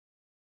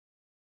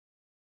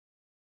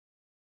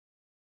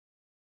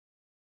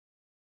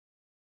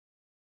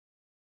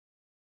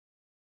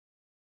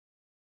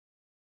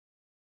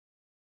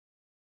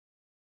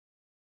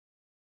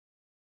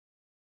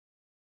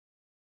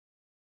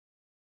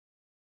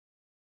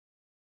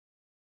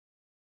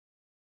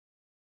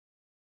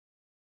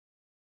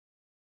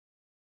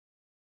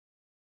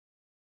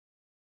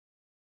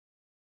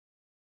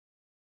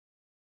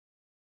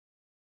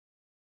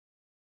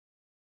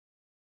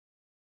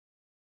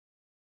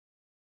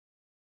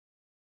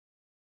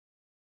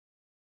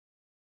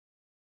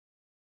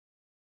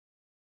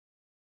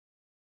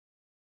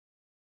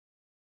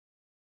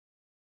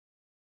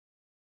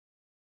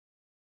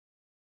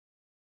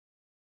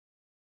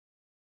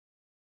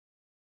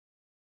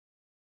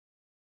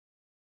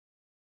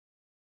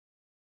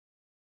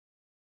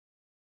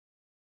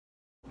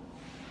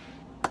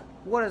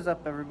What is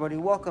up, everybody?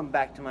 Welcome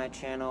back to my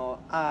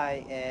channel.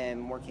 I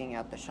am working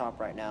at the shop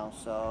right now,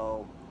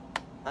 so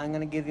I'm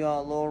gonna give you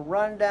all a little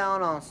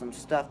rundown on some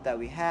stuff that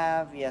we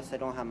have. Yes, I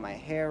don't have my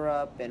hair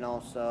up, and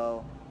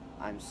also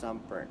I'm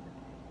sunburned.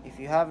 If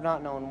you have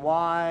not known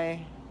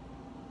why,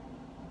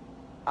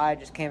 I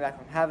just came back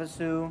from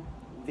Havasu.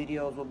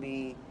 Videos will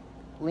be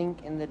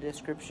linked in the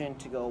description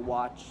to go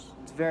watch.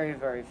 It's very,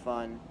 very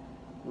fun.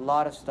 A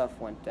lot of stuff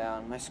went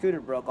down. My scooter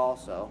broke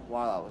also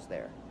while I was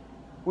there,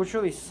 which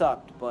really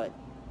sucked, but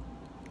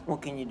what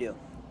can you do?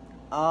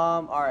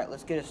 Alright,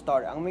 let's get it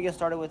started. I'm gonna get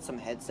started with some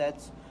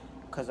headsets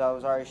because I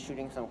was already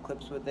shooting some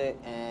clips with it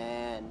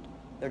and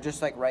they're just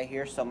like right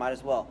here, so might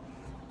as well.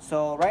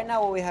 So right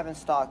now what we have in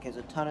stock is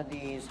a ton of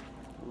these.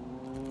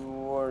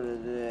 What are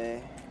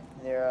they?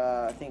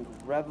 They're I think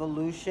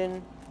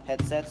Revolution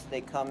headsets.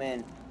 They come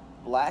in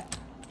black,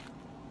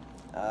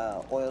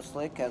 oil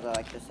slick as I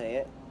like to say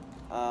it,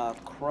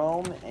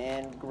 chrome,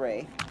 and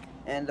gray.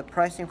 And the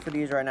pricing for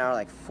these right now are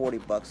like 40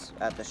 bucks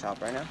at the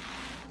shop right now.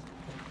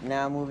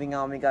 Now moving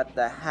on, we got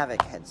the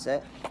Havoc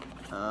headset.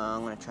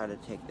 I'm going to try to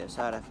take this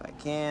out if I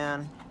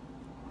can.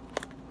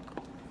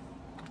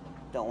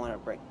 Don't want to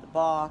break the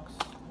box.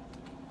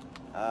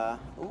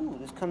 Ooh,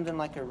 this comes in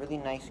like a really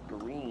nice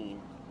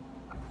green.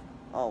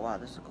 Oh wow,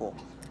 this is cool.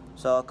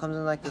 So it comes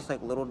in like this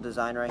like little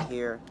design right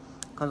here.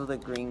 Comes with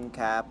a green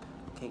cap.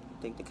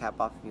 Take the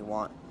cap off if you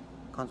want.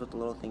 Comes with the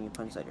little thing you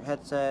put inside your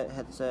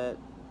headset.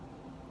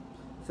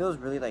 Feels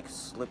really like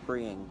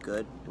slippery and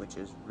good, which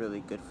is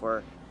really good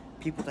for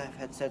people to have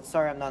headsets.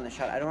 Sorry, I'm not in the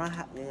shot.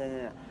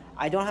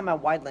 I don't have my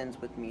wide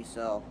lens with me,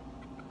 so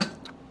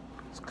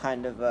it's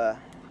kind of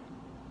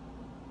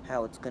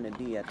how it's gonna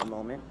be at the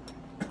moment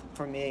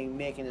for me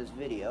making this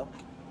video.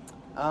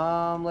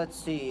 Let's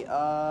see.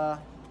 We're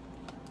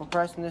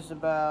pricing this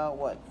about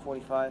what,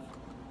 45.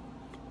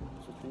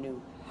 So it's the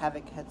new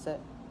Havoc headset.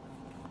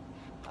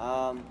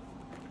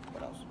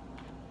 What else?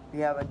 We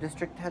have a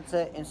District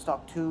headset in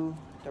stock too.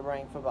 They're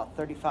running for about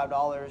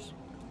 $35.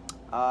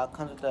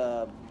 Comes with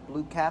a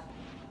blue cap,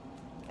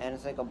 and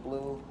it's like a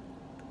blue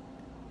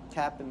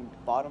cap and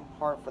bottom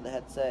part for the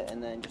headset,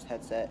 and then just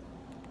headset.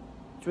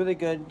 It's really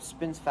good,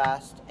 spins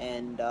fast,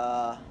 and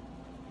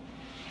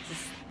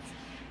just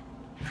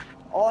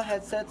all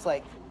headsets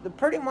like they're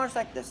pretty much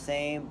like the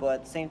same, but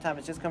at the same time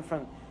it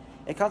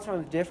comes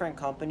from different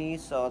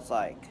companies, so it's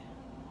like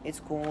it's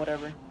cool and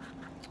whatever.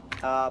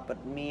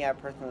 But me, I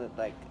personally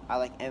I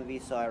like Envy,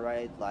 so I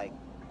ride like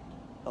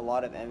a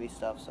lot of Envy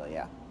stuff, so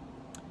yeah.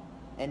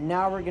 And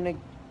now we're gonna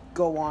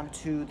go on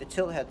to the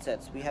tilt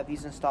headsets. We have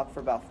these in stock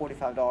for about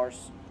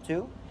 $45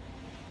 too.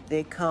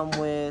 They come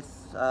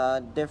with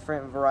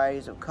different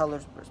varieties of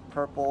colors. There's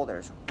purple,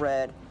 there's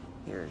red,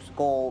 here's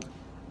gold.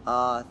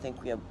 I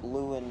think we have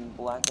blue and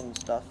black and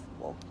stuff.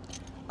 Well,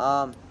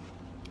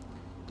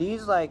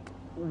 these like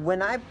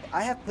when I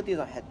have put these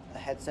on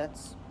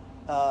headsets,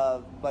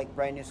 like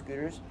brand new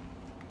scooters.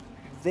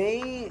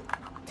 They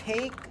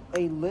take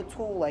a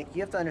little, like,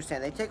 you have to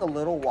understand, they take a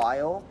little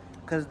while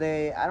because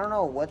I don't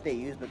know what they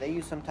use, but they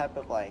use some type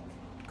of like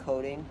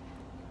coating,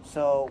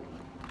 so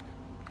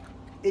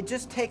it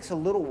just takes a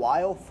little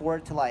while for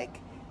it to like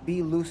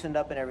be loosened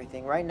up and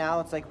everything. Right now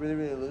it's like really,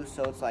 really loose,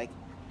 so it's like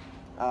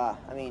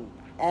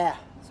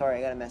sorry,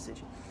 I got a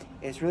message.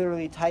 It's really,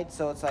 really tight,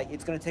 so it's like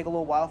it's gonna take a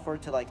little while for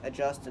it to like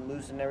adjust and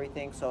loosen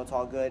everything, so it's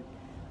all good.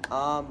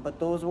 But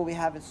those are what we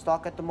have in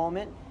stock at the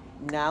moment.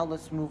 Now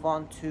let's move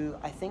on to,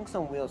 I think,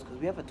 some wheels, because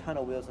we have a ton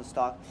of wheels in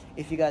stock,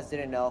 if you guys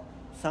didn't know.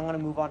 So I'm going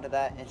to move on to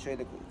that and show you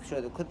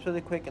the clips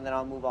really quick, and then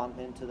I'll move on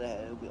into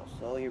the wheels.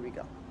 So here we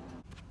go.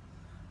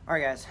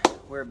 Alright guys,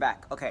 we're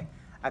back. Okay,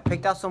 I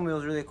picked out some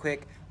wheels really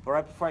quick, but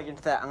right before I get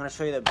into that, I'm going to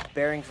show you the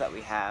bearings that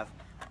we have.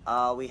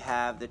 We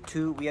have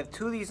two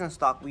of these in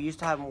stock. We used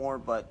to have more,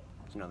 but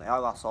you know, they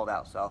all got sold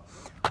out, so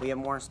we have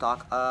more in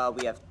stock.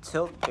 We have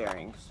tilt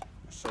bearings.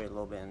 I'll show you a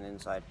little bit on the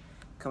inside.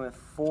 Come with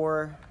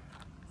four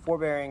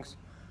bearings,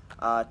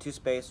 2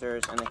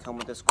 spacers, and they come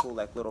with this cool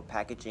like little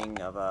packaging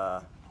of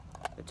the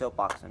tilt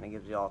box, and it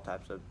gives you all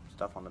types of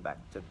stuff on the back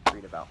to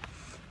read about.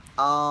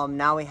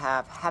 Now we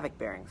have Havoc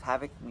bearings.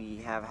 Havoc, we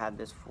have had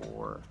this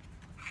for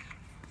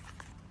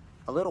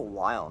a little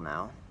while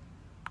now.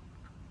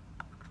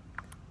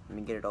 Let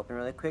me get it open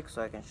really quick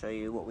so I can show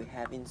you what we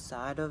have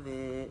inside of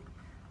it.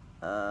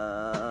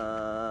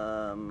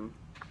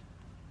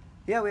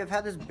 Yeah, we have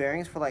had this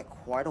bearings for like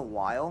quite a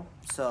while,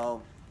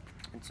 so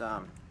it's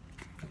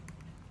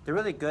they're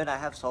really good. I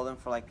have sold them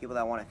for like people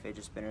that want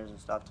fidget spinners and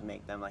stuff to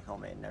make them like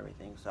homemade and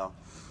everything. So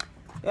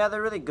yeah,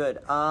 they're really good.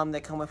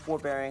 They come with 4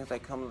 bearings. They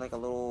come with like a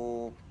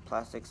little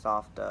plastic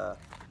soft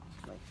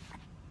like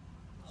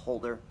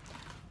holder.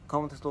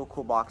 Come with this little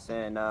cool box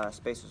and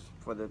spacers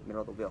for the middle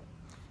of the wheel.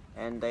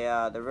 And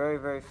they're very,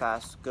 very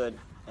fast, good.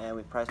 And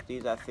we priced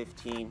these at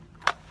 15,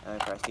 and we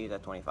priced these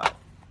at 25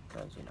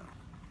 because, you know,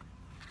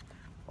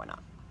 why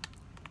not?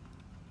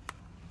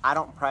 I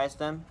don't price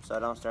them, so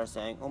don't start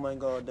saying, oh my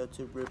god, that's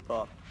a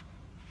rip-off.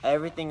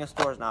 Everything in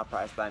store is not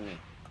priced by me.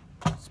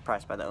 It's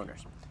priced by the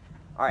owners.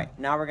 Alright,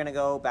 now we're going to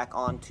go back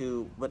on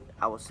to what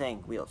I was saying,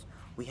 wheels.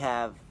 We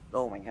have,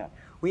 oh my god,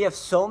 We have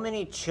so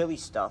many chili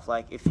stuff.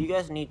 Like, if you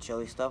guys need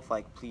chili stuff,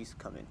 like, please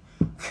come in.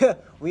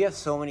 We have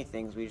so many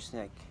things. We just,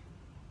 like,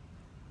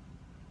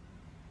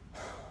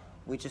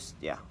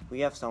 yeah,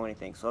 we have so many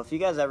things. So if you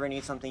guys ever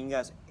need something, you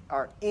guys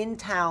are in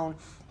town,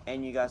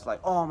 and you guys like,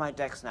 oh, my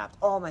deck snapped,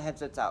 oh, my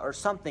headset's out, or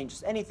something,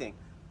 just anything.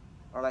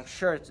 Or like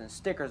shirts and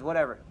stickers,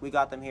 whatever. We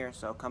got them here,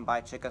 so come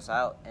by, check us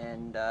out.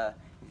 And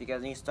if you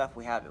guys need stuff,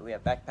 we have it. We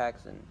have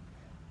backpacks, and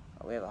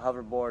we have a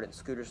hoverboard and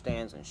scooter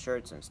stands and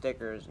shirts and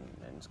stickers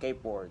and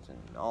skateboards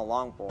and all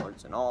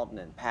longboards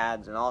and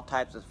pads and all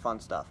types of fun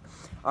stuff.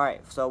 All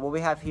right, so what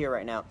we have here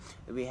right now,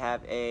 we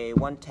have a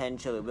 110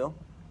 chili wheel,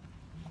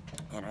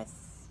 and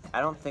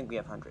I don't think we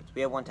have hundreds.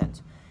 We have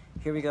 110s.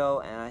 Here we go,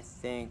 and I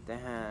think they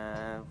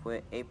have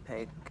with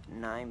APEC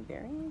 9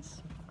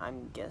 bearings,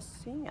 I'm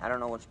guessing. I don't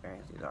know which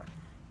bearings these are,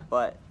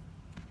 but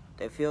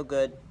they feel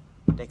good.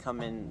 They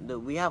come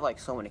in, we have like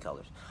so many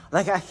colors.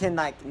 Like, I can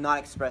like not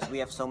express, we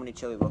have so many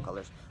chili wheel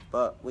colors.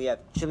 But we have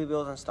chili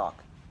wheels in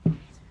stock.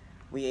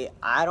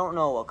 I don't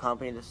know what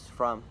company this is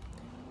from,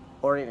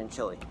 or even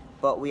chili,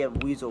 but we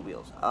have Weasel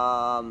wheels.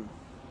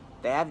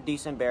 They have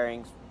decent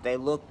bearings. They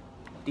look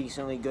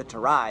decently good to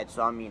ride,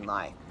 so I mean,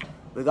 like,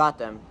 we got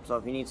them. So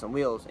if you need some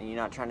wheels and you're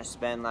not trying to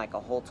spend like a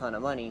whole ton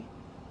of money,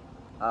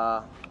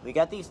 we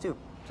got these too.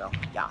 So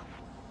yeah,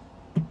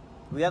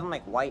 we have them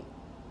like white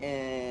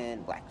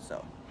and black,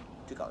 so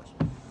 2 colors.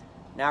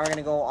 Now we're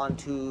gonna go on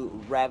to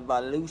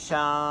Revolution.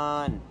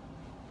 All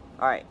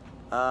right,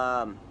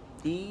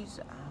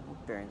 these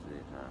what bearings are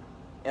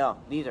these? Oh,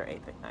 these are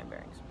APEC 9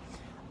 bearings.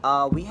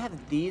 We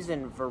have these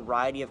in a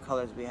variety of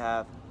colors. We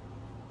have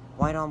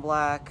white on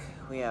black.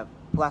 We have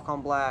black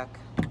on black.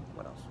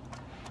 What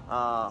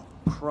else?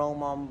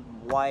 Chrome on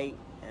white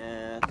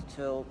and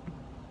tilt.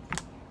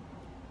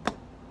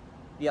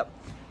 Yep.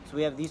 So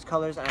we have these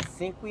colors, and I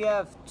think we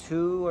have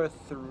 2 or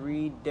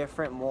 3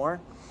 different more,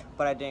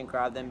 but I didn't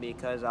grab them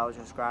because I was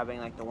just grabbing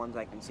like the ones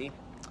I can see.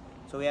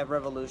 So we have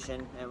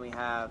Revolution, and we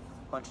have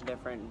a bunch of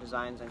different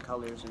designs and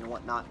colors and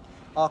whatnot.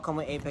 All come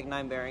with APEC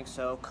 9 bearings,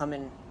 so come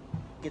and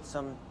get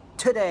some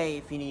today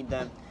if you need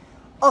them.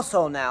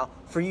 Also now,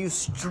 for you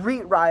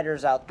street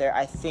riders out there,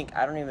 I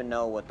don't even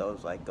know what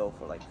those like go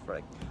for, like,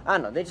 I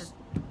don't know, they just,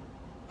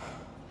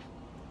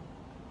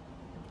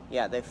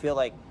 yeah, they feel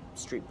like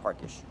street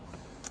parkish.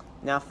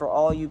 Now, for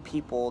all you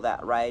people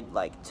that ride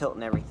like tilt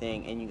and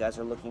everything, and you guys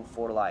are looking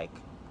for like,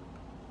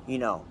 you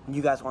know,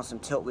 you guys want some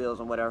tilt wheels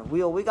and whatever,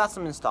 we got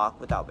some in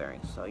stock without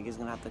bearings, so you guys are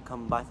gonna have to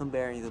come buy some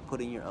bearings and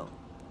put in your own.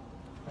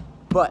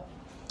 But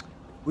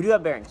we do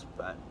have bearings,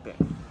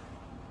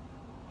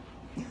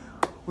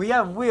 we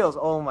have wheels.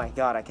 Oh my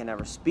god, I can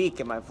never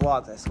speak in my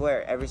vlogs, I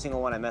swear. Every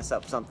single one I mess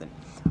up something.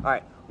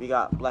 Alright, we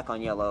got black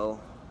on yellow,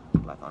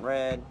 black on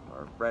red,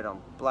 or red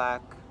on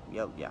black,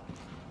 yep, yeah.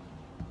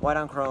 White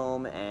on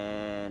chrome,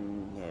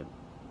 and yeah,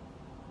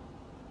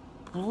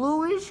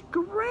 bluish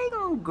gray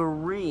on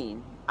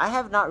green. I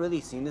have not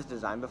really seen this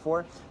design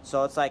before,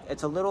 so it's like,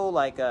 it's a little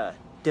like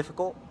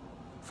difficult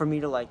for me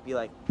to like be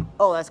like,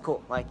 oh, that's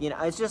cool. Like, you know,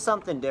 it's just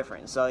something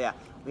different. So yeah,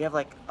 we have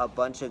like a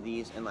bunch of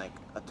these in like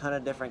a ton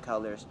of different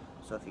colors.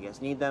 So if you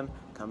guys need them,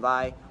 come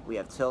by. We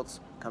have tilts.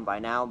 Come by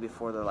now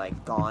before they're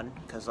like gone,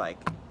 because like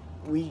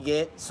we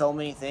get so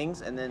many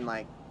things, and then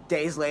like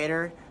days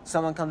later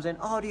someone comes in,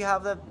 oh, do you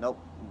have them? Nope,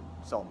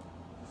 sold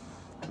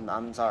them.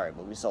 I'm sorry,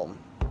 but we sold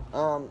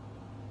them.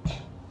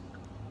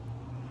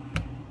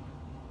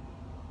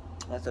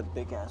 That's a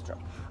big ass truck.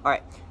 All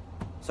right,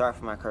 sorry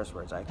for my curse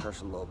words. I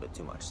curse a little bit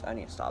too much, so I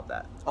need to stop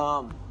that.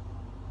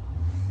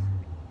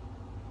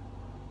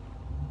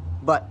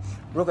 But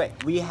real quick,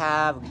 we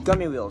have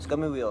gummy wheels.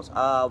 We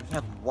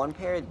have 1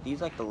 pair. These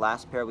like the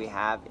last pair we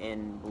have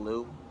in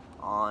blue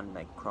on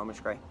like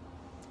chromish gray.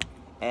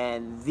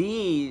 And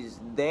these,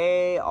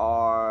 they're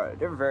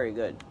very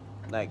good.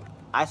 Like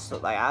I've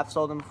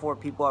sold them before.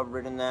 People have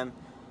ridden them,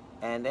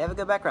 and they have a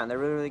good background. They're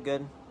really, really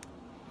good.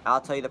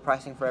 I'll tell you the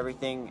pricing for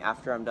everything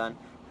after I'm done.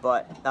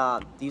 But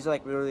these are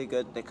like really, really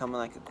good. They come in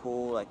like a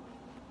cool, like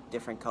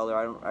different color.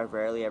 I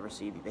rarely ever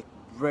see these.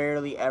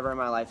 Rarely ever in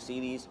my life see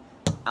these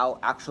out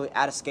actually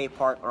at a skate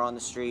park or on the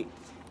street.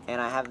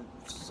 And I have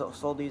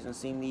sold these and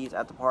seen these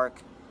at the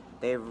park.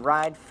 They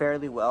ride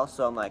fairly well,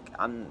 so I'm like,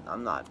 I'm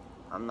not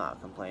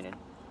complaining.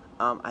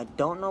 I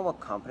don't know what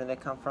company they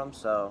come from,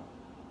 so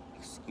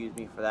excuse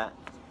me for that.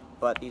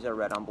 But these are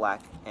red on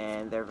black,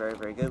 and they're very,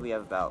 very good. We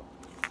have about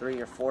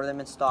 3 or 4 of them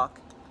in stock.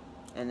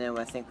 And then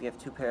I think we have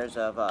 2 pairs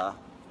of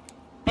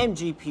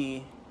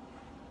MGP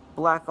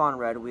black on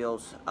red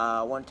wheels,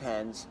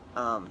 110s.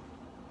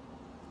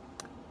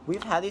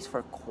 We've had these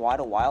for quite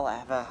a while.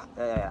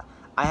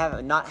 I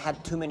have not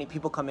had too many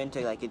people come in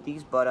to like get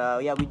these,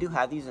 but yeah, we do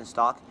have these in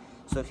stock.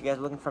 So if you guys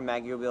are looking for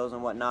mag gear wheels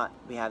and whatnot,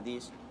 we have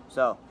these.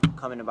 So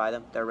come in and buy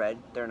them. They're red,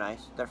 they're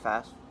nice, they're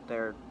fast,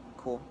 they're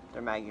cool,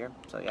 they're mag gear.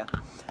 So yeah.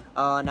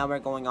 Now we're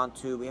going on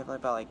to, we have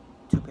about like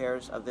 2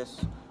 pairs of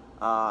this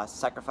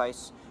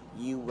Sacrifice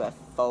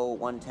UFO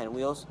 110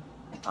 wheels.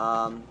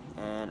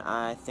 And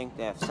I think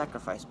they have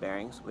Sacrifice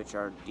bearings, which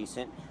are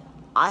decent.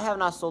 I have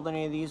not sold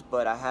any of these,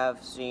 but I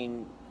have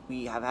seen,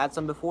 we have had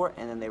some before,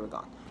 and then they were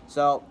gone.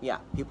 So yeah,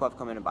 people have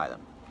come in to buy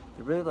them.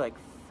 They're really like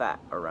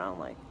fat around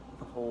like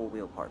the whole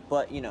wheel part,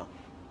 but you know,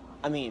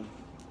 I mean,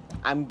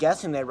 I'm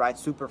guessing they ride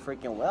super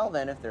freaking well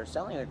then if they're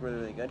selling like really,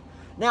 really good.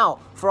 Now,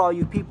 for all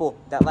you people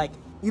that like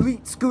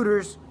elite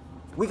scooters,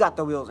 we got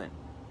the wheels in.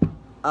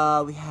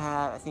 We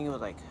have, I think it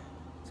was like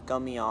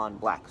gummy on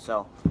black.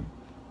 So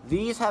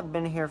these have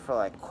been here for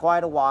like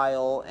quite a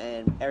while,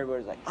 and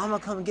everybody's like, I'm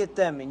gonna come get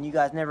them, and you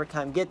guys never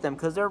come get them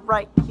because they're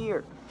right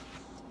here.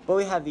 But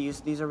we have these.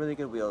 These are really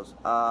good wheels.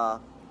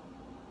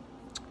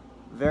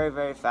 Very,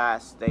 very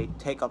fast. They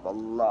take up a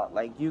lot.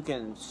 Like, you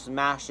can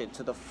smash it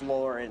to the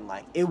floor and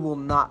like it will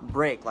not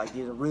break. Like,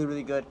 these are really,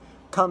 really good.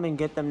 Come and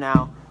get them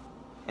now.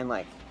 And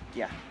like,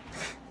 yeah.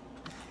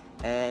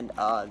 And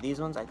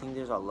these ones, I think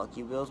these are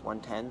Lucky wheels,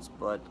 110s,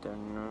 but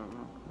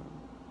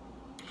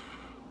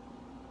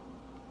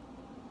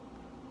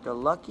they're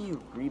Lucky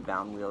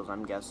Rebound wheels,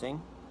 I'm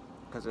guessing,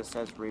 because it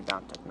says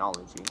Rebound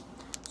Technology.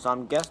 So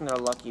I'm guessing they're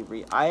Lucky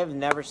I have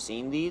never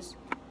seen these.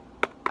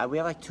 We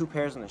have like 2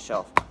 pairs on the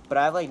shelf, but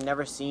I've like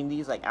never seen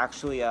these like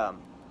actually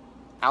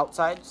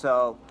outside,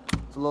 so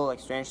it's a little like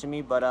strange to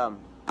me. But I'm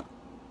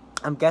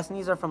guessing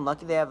these are from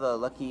Lucky. They have the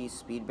Lucky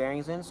speed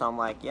bearings in, so I'm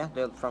like, yeah,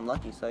 they're from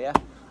Lucky. So yeah,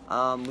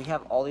 we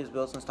have all these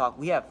wheels in stock.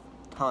 We have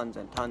tons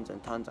and tons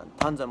and tons and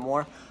tons of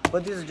more,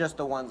 but these are just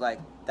the ones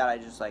like that I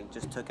just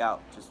took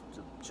out just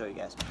to show you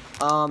guys.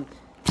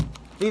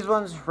 These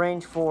ones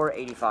range for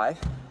 $85.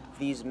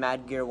 These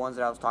Mad Gear ones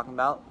that I was talking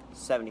about,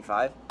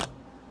 $75.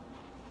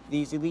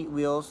 These Elite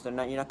wheels, you're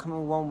not coming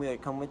with 1 wheel, you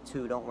come with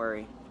 2, don't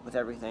worry, with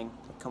everything.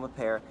 They come with a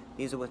pair.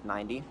 These are with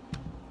 $90.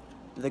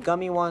 The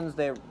gummy ones,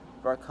 they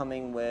are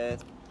coming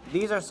with,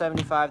 these are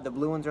 $75. The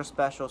blue ones are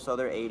special, so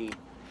they're $80.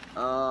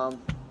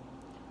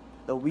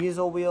 The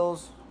Weasel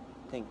wheels,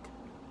 I think,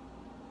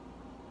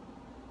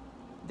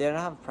 they don't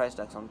have a price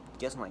tag, so I'm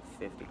guessing like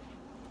 $50.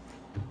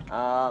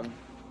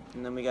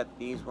 And then we got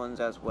these ones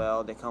as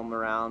well. They come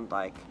around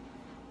like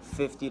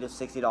 $50 to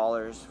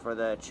 $60 for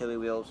the chili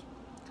wheels.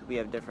 We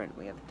have different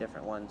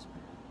ones.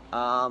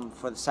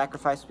 For the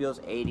Sacrifice wheels,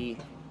 $80.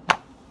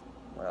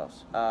 What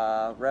else?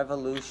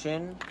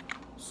 Revolution.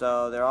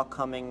 So they're all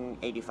coming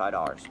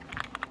 $85.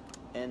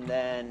 And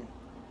then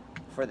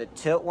for the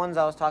tilt ones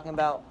I was talking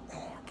about, I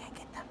can't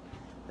get them.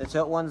 The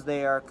tilt ones,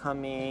 they are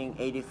coming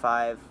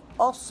 $85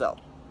 also.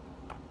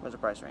 What's the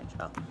price range?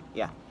 Oh,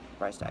 yeah,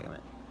 price tag I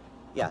meant.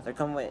 Yeah, they're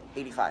coming with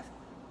 $85.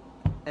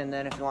 And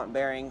then if you want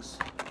bearings,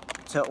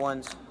 tilt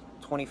ones,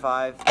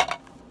 $25.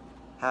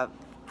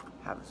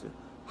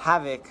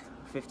 Havoc,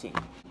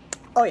 $15.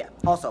 Oh yeah,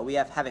 also we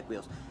have Havoc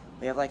wheels.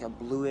 We have like a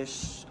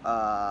bluish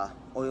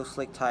oil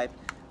slick type.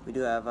 We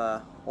do have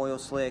oil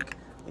slick.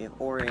 We have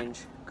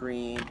orange,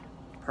 green,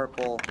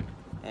 purple,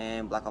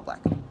 and black on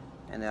black.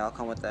 And they all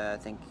come with I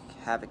think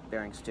Havoc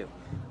bearings too.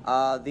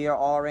 They are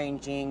all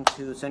ranging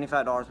to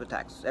 $75 with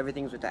tax.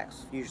 Everything's with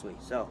tax usually.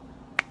 So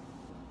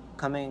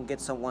come in and get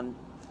some.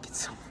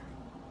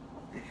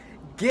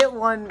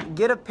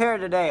 Get a pair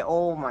today.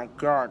 Oh my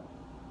god.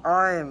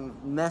 I am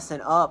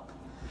messing up.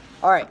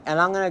 Alright, and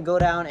I'm gonna go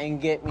down and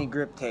get me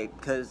grip tape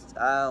because,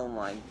 oh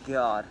my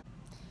god.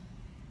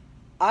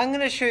 I'm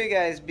gonna show you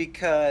guys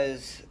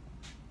because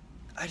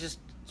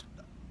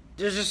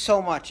there's just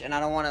so much and I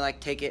don't want to like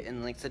take it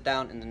and like sit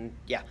down and then,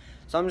 yeah.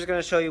 So I'm just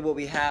gonna show you what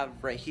we have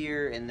right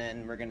here, and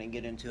then we're gonna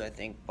get into, I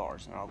think,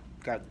 bars. And I'll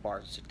grab the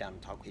bars, sit down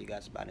and talk with you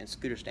guys about it. And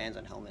scooter stands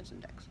and helmets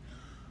and decks.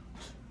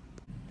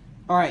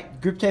 Alright,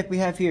 grip tape we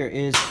have here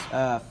is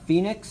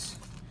Phoenix.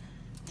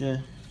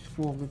 The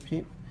full grip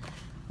tape.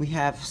 We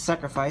have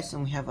Sacrifice,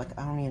 and we have like,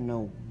 I don't even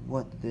know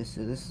what this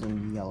is. This is a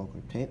yellow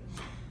grip tape.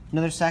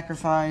 Another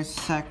Sacrifice,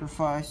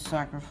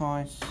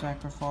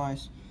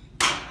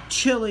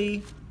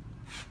 Chili,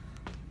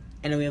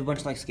 and then we have a bunch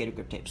of like skater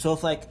grip tape. So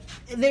if like,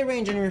 they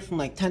range anywhere from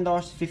like $10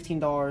 to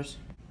 $15.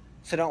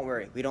 So don't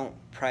worry, we don't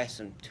price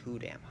them too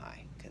damn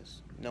high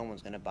because no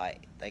one's gonna buy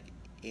like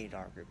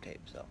 $80 grip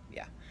tape. So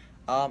yeah,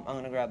 I'm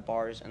gonna grab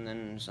bars and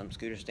then some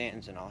scooter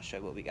stands, and I'll show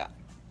you what we got.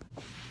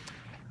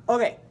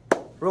 Okay.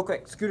 Real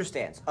quick, scooter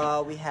stands.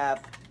 We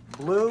have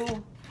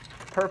blue,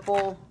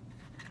 purple,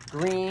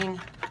 green,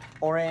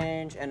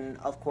 orange, and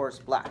of course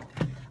black.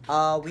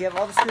 We have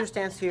all the scooter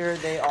stands here.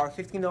 They are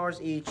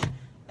 $15 each,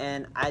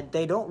 and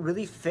they don't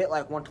really fit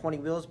like 120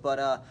 wheels, but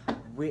I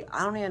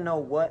don't even know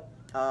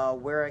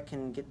where I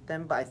can get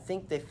them, but I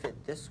think they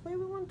fit this way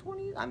with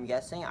 120. I'm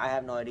guessing. I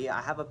have no idea.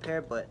 I have a pair,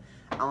 but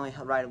I only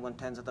ride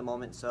 110s at the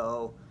moment,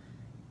 so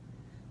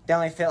they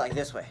only fit like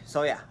this way.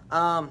 So yeah.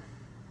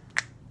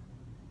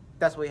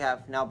 That's what we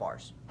have now.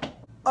 Bars.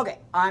 Okay,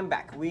 I'm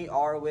back. We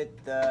are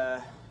with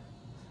the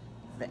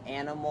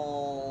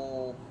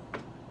animal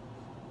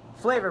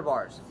flavor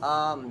bars.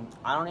 I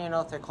don't even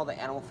know if they're called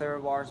the animal flavor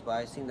bars, but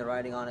I seen the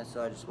writing on it,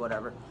 so I just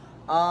whatever.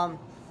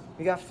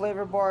 We got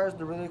flavor bars.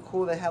 They're really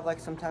cool. They have like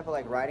some type of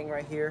like writing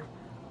right here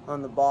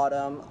on the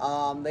bottom.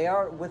 They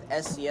are with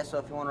SCS, so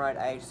if you want to write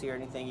IHC or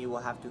anything, you will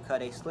have to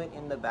cut a slit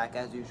in the back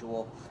as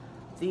usual.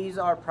 These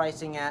are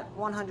pricing at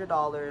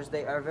 $100.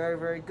 They are very,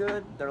 very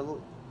good.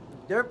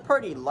 They're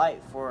pretty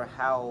light for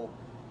how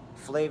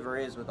flavor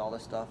is with all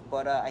this stuff.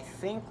 But I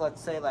think,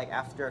 let's say, like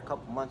after a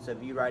couple months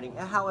of you riding,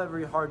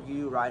 however hard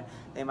you ride,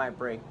 they might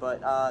break.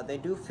 But they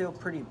do feel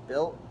pretty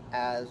built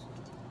as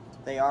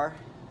they are,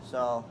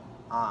 so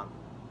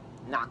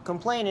not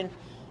complaining.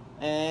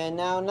 And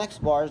now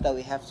next bars that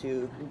we have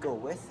to go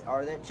with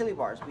are the chili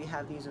bars. We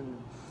have these in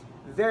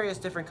various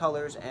different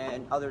colors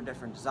and other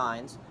different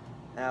designs.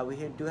 We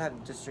do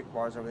have district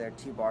bars over there,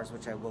 T-bars,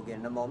 which I will get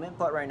in a moment.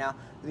 But right now,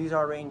 these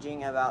are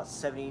ranging about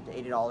 $70 to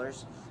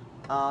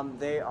 $80.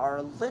 They are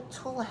a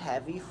little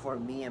heavy for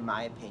me, in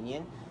my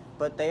opinion,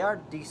 but they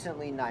are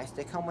decently nice.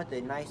 They come with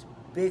a nice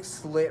big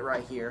slit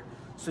right here,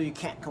 so you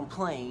can't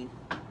complain.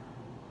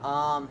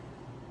 Come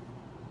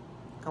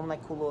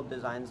like cool little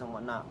designs and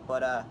whatnot,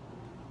 but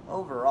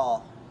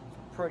overall,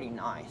 pretty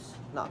nice,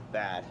 not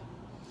bad.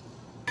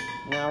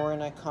 Now we're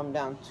gonna come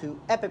down to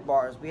Epic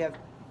bars. We have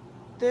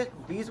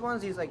these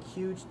ones, these like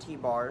huge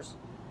T-bars,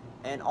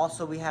 and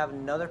also we have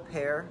another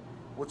pair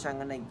which I'm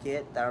gonna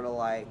get that are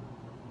like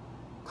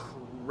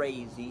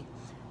crazy.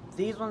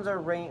 These ones are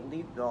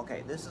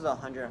okay, this is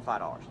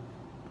 $105.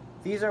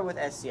 These are with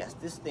SCS.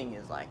 This thing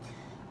is like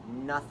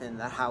nothing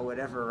that I would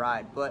ever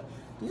ride, but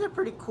these are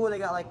pretty cool. They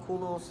got like cool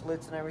little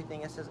slits and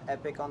everything. It says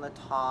Epic on the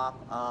top.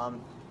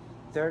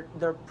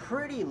 They're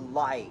pretty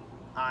light,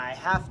 I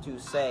have to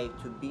say,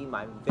 to be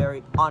my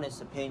very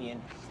honest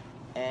opinion,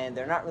 and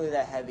they're not really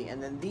that heavy.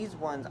 And then these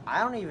ones, I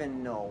don't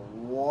even know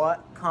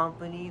what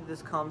company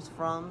this comes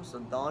from, so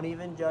don't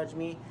even judge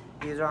me.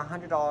 These are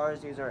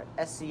 $100. These are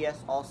SCS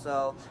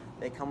also.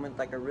 They come with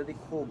like a really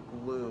cool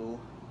blue,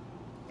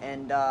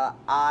 and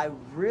I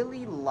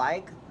really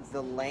like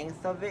the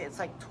length of it. It's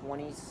like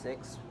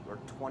 26 or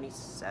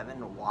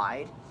 27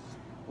 wide,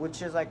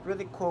 which is like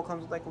really cool.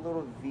 Comes with like a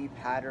little V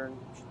pattern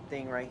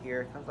thing right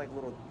here. Comes with like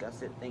little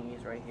gusset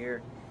thingies right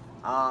here.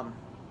 I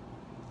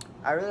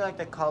really like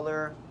the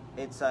color.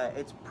 It's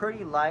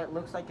pretty light.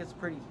 Looks like it's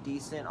pretty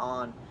decent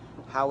on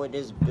how it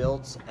is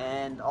built,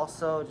 and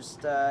also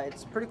just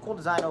it's pretty cool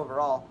design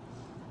overall.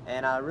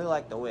 And I really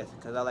like the width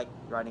because I like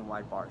riding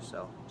wide bars,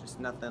 so just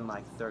nothing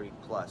like 30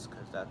 plus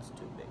because that's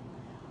too big.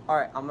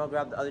 Alright, I'm gonna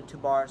grab the other two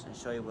bars and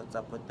show you what's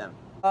up with them.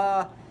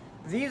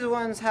 These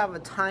ones have a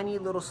tiny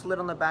little slit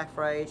on the back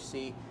for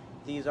IHC.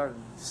 These are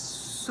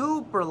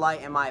super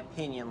light in my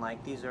opinion.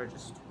 Like, these are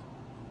just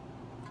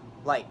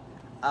light.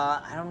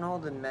 I don't know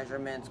the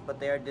measurements, but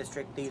they are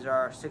district. These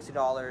are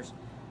 $60,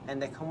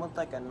 and they come with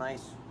like a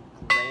nice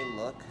gray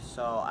look,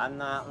 so I'm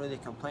not really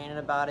complaining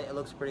about it. It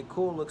looks pretty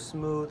cool, looks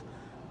smooth.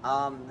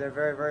 They're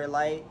very, very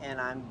light,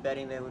 and I'm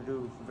betting they would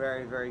do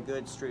very, very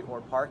good street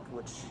or park,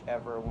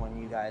 whichever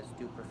one you guys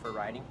do prefer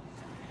riding,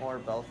 or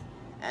both.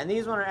 And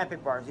these one are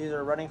Epic bars. These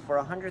are running for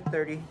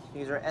 $130.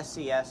 These are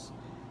SCS.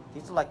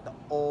 These are like the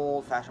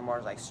old-fashioned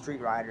bars, like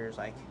street riders,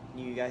 like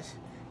you guys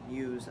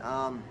use.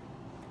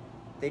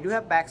 They do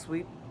have back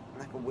sweep,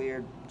 like a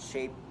weird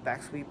shape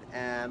back sweep,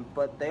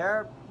 but they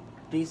are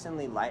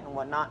decently light and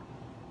whatnot.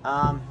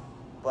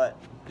 But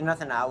they're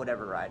nothing I would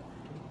ever ride.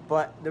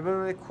 But they're really,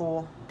 really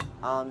cool.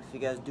 If you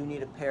guys do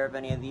need a pair of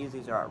any of these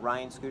are at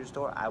Ryan's Scooter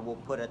Store. I will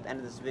put at the end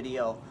of this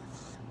video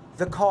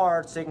the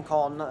card so you can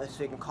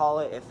call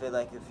it if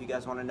you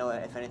guys want to know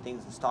if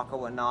anything's in stock or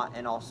whatnot,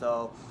 and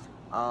also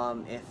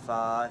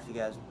if you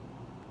guys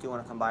do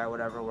want to come by or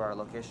whatever, where our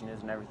location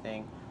is and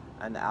everything,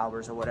 and the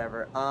hours or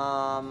whatever.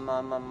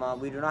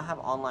 We do not have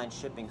online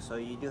shipping, so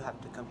you do have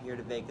to come here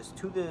to Vegas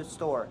to the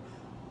store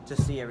to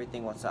see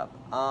everything what's up.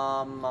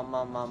 I'm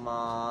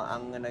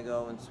gonna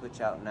go and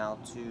switch out now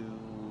to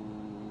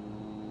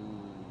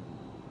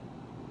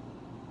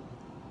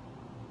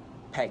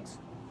pegs.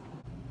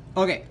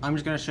 Okay, I'm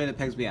just gonna show you the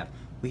pegs we have.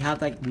 We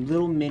have like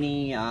little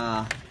mini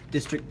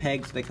district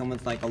pegs. They come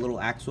with like a little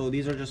axle.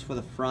 These are just for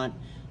the front,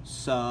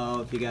 so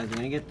if you guys are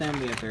gonna get them,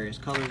 we have various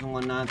colors and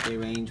whatnot. They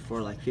range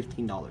for like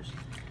 $15.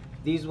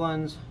 These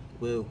ones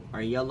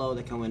are yellow.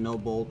 They come with no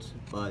bolts,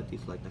 but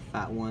these are like the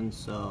fat ones,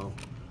 so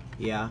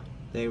yeah,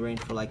 they range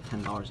for like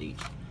 $10 each.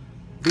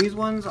 These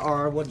ones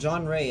are what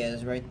John Ray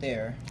is right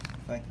there.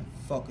 If I can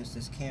focus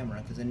this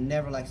camera, because it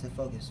never likes to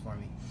focus for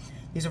me.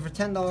 These are for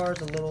 $10.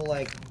 A little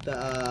like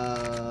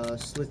the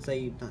slits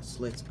not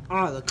slits.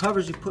 The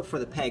covers you put for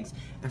the pegs.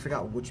 I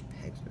forgot which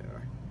pegs they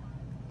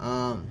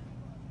are.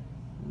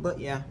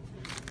 But yeah,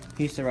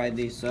 I used to ride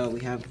these, so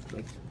we have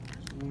like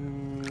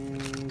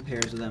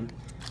pairs of them.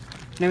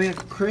 Now we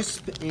have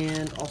Crisp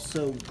and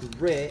also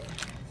Grit.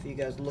 If you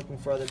guys are looking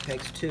for other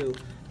pegs too,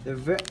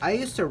 I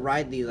used to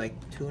ride these like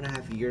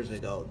 2.5 years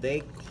ago.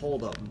 They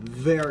hold up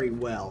very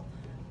well,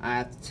 I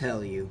have to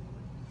tell you.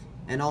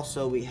 And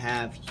also we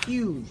have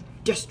huge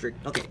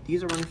district. Okay,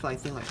 these are running for I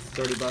think like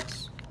 30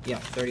 bucks. Yeah,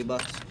 30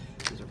 bucks.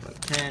 These are for like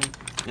 10.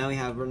 Now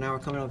we're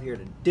coming over here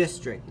to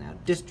district now.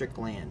 District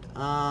land.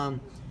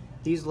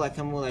 These like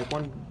come with like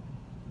one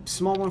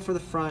small one for the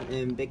front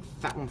and big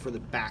fat one for the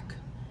back.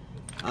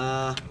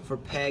 For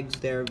pegs,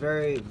 they're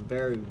very,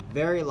 very,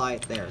 very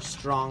light. They are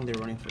strong. They're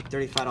running for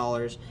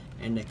 $35,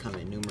 and they come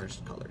in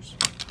numerous colors.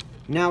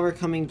 Now we're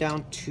coming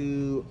down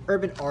to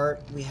Urban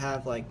Art. We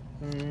have like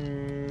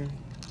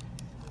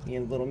We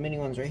have little mini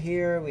ones right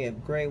here. We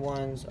have gray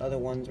ones, other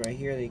ones right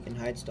here that you can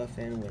hide stuff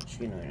in, which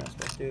you know you're not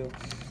supposed to do.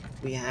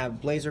 We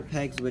have blazer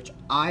pegs, which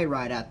I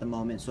ride at the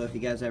moment. So if you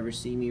guys ever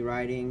see me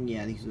riding,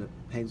 yeah, these are the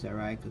pegs I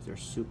ride because they're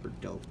super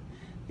dope.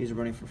 These are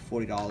running for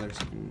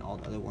 $40, and all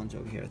the other ones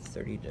over here are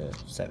 $30 to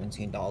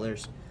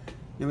 $17.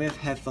 Then we have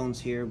headphones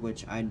here,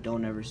 which I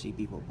don't ever see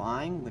people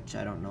buying, which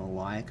I don't know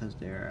why, because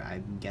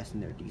I'm guessing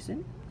they're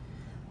decent.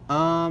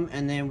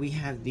 And then we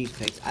have these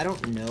pegs. I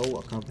don't know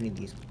what company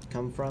these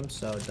come from,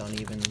 so don't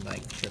even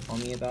like trip on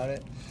me about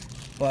it.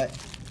 But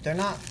they're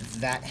not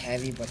that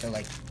heavy, but they're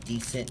like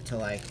decent to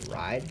like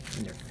ride,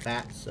 and they're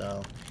fat,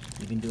 so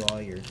you can do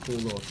all your cool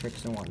little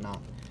tricks and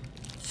whatnot.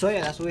 So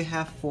yeah, that's what we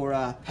have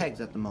for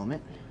pegs at the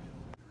moment.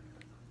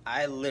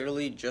 I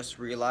literally just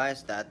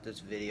realized that this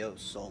video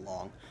is so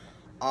long.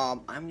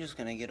 I'm just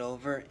gonna get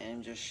over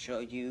and just show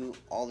you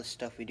all the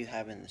stuff we do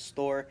have in the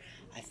store.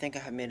 I think I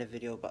have made a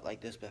video about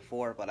like this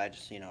before, but I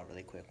just, you know,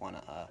 really quick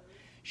wanna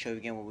show you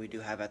again what we do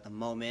have at the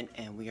moment,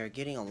 and we are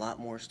getting a lot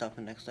more stuff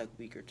in the next like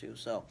week or two.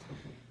 So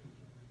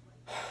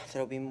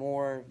there'll be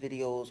more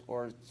videos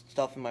or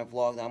stuff in my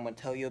vlog that I'm gonna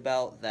tell you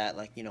about that,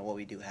 like, you know, what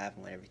we do have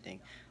and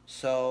everything.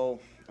 So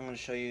I'm gonna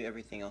show you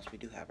everything else we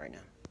do have right now.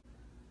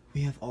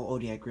 We have all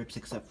ODI grips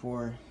except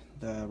for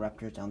the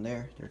Raptors down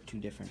there. They're two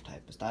different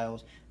type of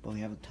styles, but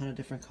we have a ton of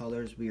different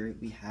colors.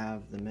 We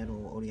have the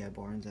metal ODI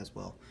Barnes as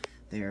well.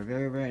 They are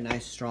very, very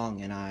nice,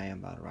 strong, and I am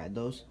about to ride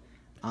those.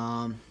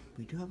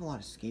 We do have a lot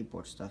of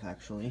skateboard stuff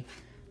actually,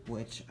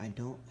 which I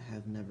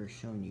never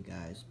shown you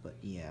guys, but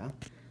yeah.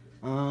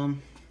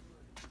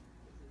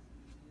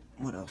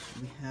 What else?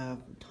 We have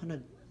a ton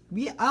of,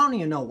 I don't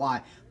even know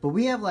why, but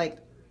we have like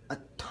a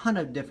ton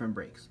of different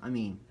brakes. I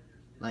mean,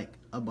 like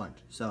a bunch.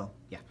 So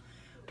yeah.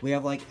 We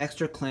have like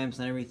extra clamps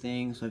and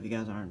everything, so if you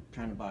guys aren't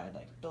trying to buy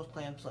like those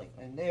clamps like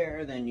in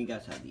there, then you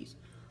guys have these.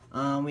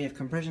 We have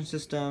compression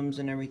systems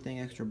and everything,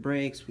 extra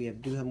brakes. We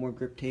do have more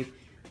grip tape.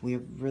 We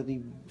have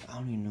really, I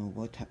don't even know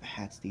what type of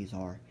hats these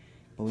are,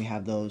 but we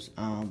have those.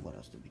 What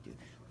else did we do?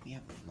 We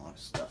have a lot of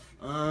stuff.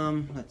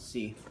 Let's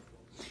see.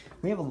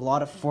 We have a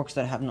lot of forks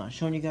that I have not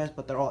shown you guys,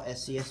 but they're all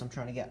SCS. I'm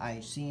trying to get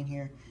IHC in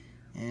here,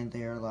 and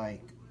they're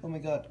like, oh my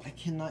god, I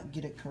cannot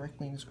get it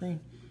correctly in the screen.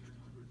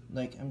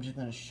 Like, I'm just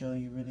gonna show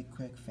you really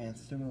quick. Fan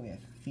through. We have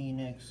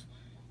Phoenix,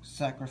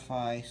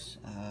 Sacrifice,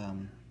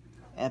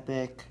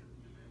 Epic.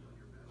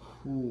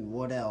 Ooh,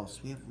 what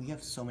else? We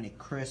have so many.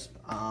 Crisp,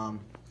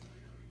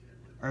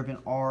 Urban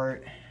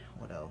Art.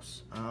 What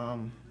else?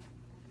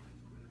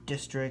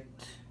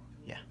 District.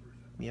 Yeah,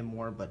 we have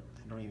more, but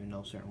I don't even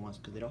know certain ones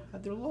because they don't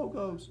have their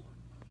logos.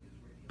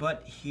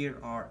 But here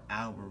are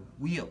our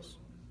wheels.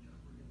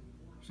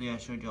 So yeah, I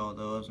showed you all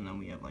those, and then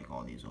we have like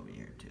all these over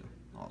here too,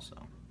 also.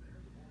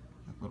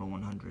 Little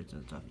 100s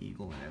and stuff,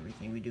 Eagle and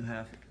everything we do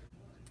have.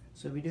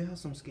 So we do have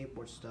some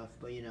skateboard stuff,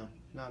 but you know,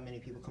 not many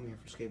people come here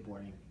for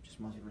skateboarding, just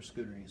mostly for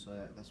scootering, so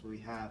that's what we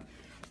have.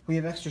 We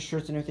have extra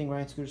shirts and everything,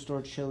 Ryan Scooter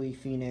Store, Chili,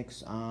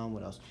 Phoenix,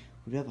 what else?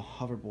 We do have a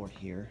hoverboard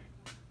here,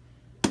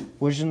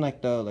 which isn't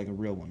like a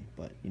real one,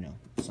 but you know,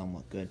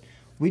 somewhat good.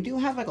 We do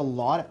have like a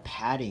lot of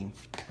padding.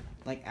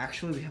 Like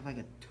actually we have like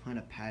a ton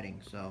of padding,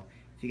 so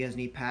if you guys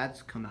need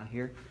pads, come out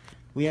here.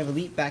 We have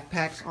Elite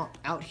backpacks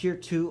out here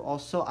too.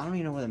 Also, I don't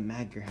even know where the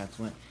Mag Gear hats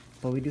went,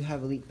 but we do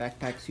have Elite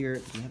backpacks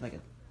here. We have like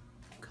a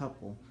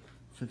couple.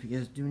 So if you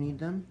guys do need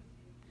them,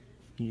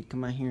 you need to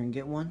come out here and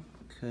get one,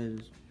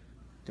 because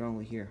they're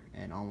only here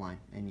and online,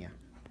 and yeah.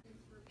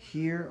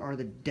 Here are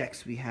the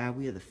decks we have.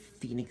 We have the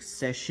Phoenix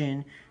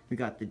Session. We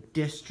got the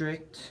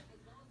District,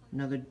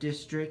 another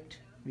District.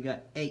 We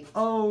got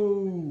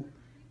AO,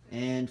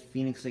 and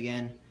Phoenix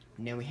again.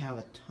 And then we have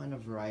a ton of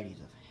varieties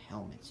of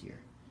helmets here.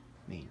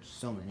 I mean,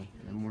 so many,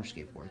 and more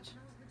skateboards.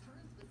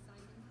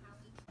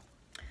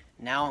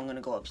 Now I'm going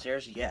to go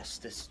upstairs. Yes,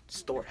 this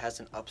store has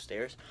an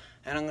upstairs.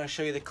 And I'm going to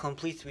show you the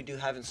completes we do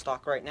have in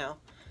stock right now.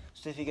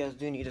 So if you guys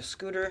do need a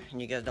scooter,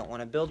 and you guys don't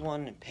want to build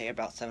one and pay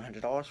about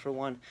 $700 for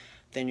one,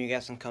 then you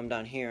guys can come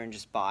down here and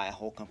just buy a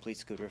whole complete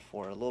scooter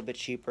for a little bit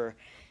cheaper.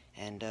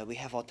 And we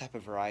have all type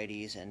of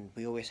varieties, and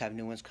we always have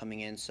new ones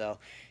coming in. So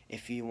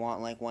if you want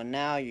like one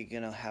now, you're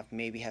gonna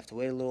maybe have to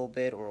wait a little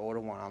bit or order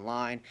one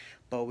online.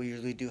 But we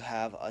usually do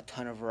have a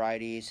ton of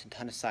varieties, a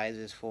ton of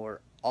sizes for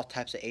all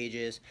types of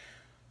ages.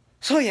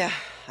 So yeah,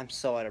 I'm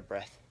so out of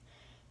breath.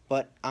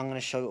 But I'm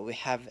gonna show you what we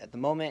have at the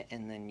moment,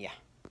 and then yeah.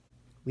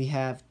 We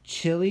have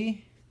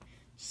Chili,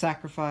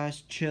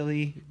 Sacrifice,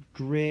 Chili,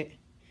 Grit,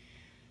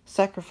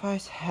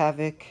 Sacrifice,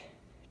 Havoc,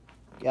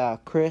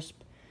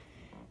 Crisp,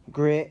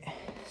 Grit,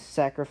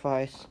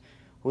 Sacrifice.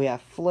 We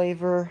have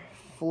Flavor,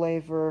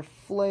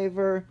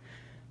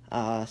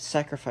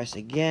 Sacrifice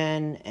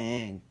again,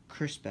 and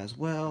Crisp as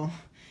well.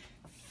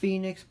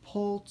 Phoenix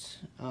Pulse,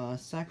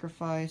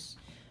 Sacrifice,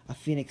 a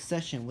Phoenix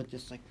Session with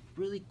this like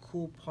really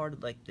cool part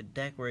of like the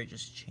deck where it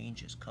just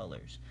changes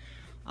colors.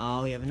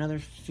 We have another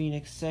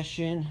Phoenix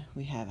Session.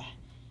 We have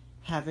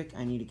Havoc.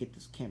 I need to get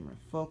this camera in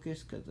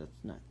focus because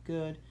that's not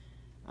good.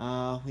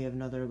 We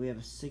have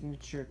a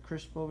signature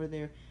Crisp over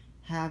there.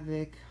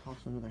 Havoc,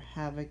 also another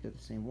Havoc. They're the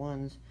same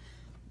ones.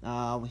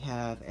 We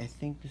have, I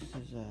think this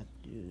is a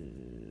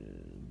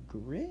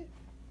grit?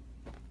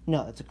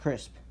 No, it's a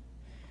crisp.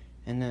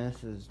 And then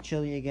this is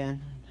chili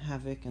again,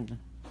 Havoc, and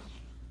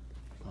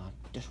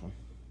this one.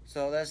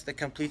 So that's the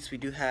completes we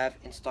do have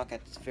in stock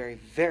at this very,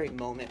 very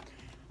moment.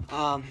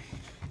 I'm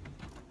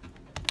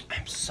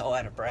so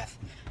out of breath.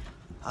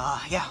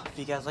 Yeah, if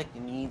you guys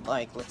need,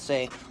 like, let's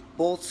say,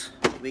 bolts,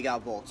 we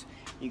got bolts.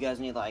 You guys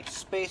need, like,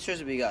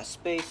 spacers, we got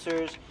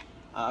spacers,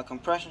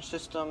 compression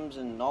systems,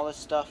 and all this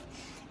stuff.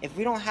 If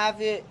we don't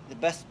have it, the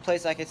best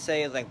place I could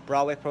say is, like,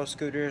 Broadway Pro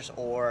Scooters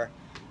or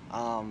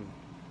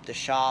the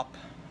shop.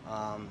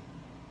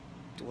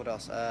 What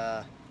else?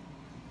 The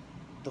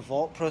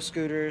Vault Pro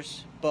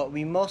Scooters. But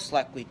we most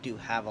likely do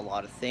have a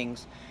lot of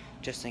things,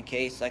 just in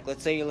case. Like,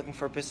 let's say you're looking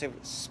for a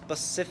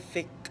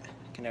specific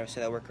I can never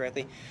say that word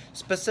correctly.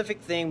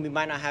 Specific thing, we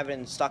might not have it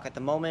in stock at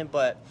the moment,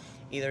 but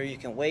either you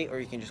can wait or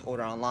you can just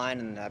order online,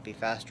 and that'd be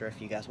faster if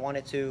you guys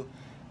wanted to.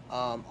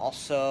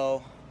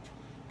 Also,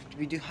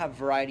 we do have a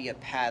variety of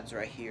pads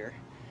right here,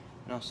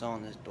 and also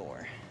on this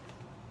door.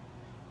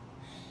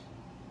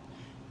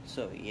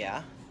 So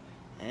yeah,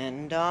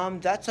 and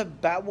that's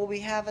about what we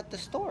have at the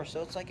store.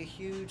 So it's like a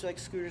huge, like,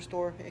 scooter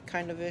store,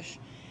 kind of ish.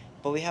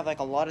 But we have, like,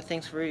 a lot of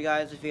things for you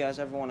guys. If you guys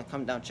ever want to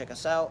come down, check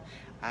us out.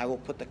 I will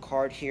put the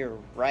card here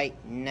right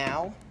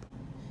now.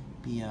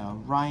 The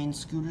Ryan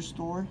Scooter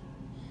Store.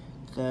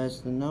 That's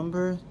the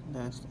number.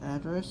 That's the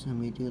address. And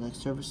we do, like,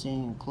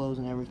 servicing and clothes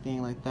and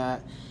everything like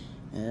that.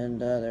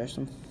 And there are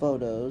some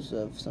photos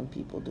of some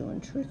people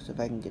doing tricks. If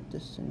I can get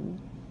this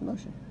in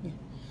motion. Yeah.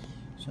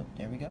 So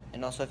there we go.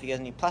 And also, if you guys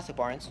need plastic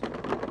bar ends,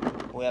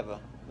 we have a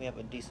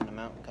decent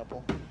amount, a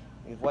couple.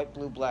 We have white,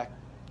 blue, black,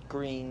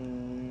 green,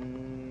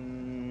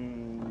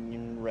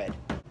 and red.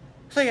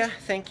 So yeah,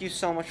 thank you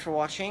so much for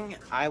watching.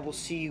 I will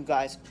see you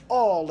guys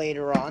all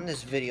later on.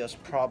 This video is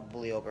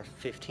probably over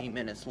 15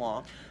 minutes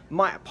long.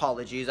 My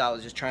apologies. I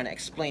was just trying to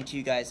explain to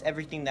you guys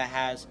everything that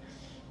has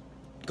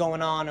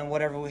going on and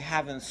whatever we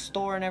have in the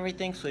store and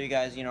everything, so you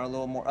guys, are a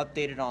little more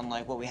updated on,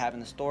 like, what we have in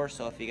the store.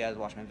 So if you guys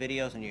watch my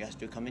videos and you guys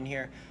do come in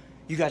here,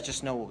 you guys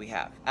just know what we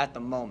have at the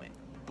moment.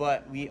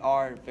 But we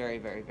are very,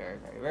 very, very,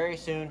 very, very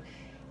soon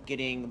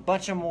getting a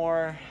bunch of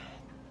more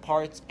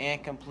parts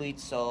and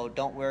completes, so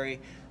don't worry.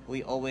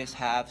 We always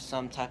have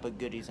some type of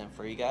goodies in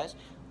for you guys.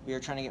 We are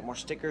trying to get more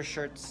stickers,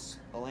 shirts,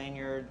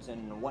 lanyards,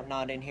 and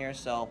whatnot in here.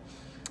 So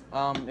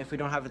if we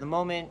don't have it at the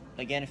moment,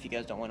 again, if you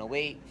guys don't want to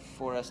wait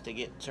for us to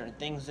get certain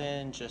things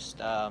in, just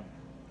go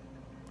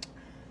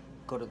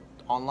to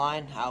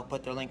online. I'll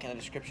put their link in the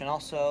description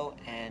also.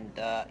 And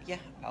yeah,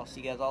 I'll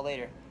see you guys all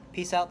later.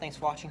 Peace out. Thanks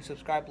for watching.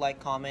 Subscribe, like,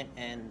 comment,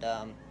 and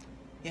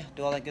yeah,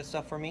 do all that good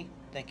stuff for me.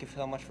 Thank you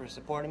so much for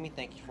supporting me.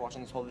 Thank you for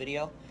watching this whole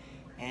video.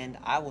 And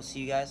I will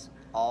see you guys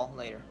all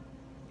later.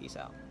 Peace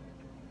out.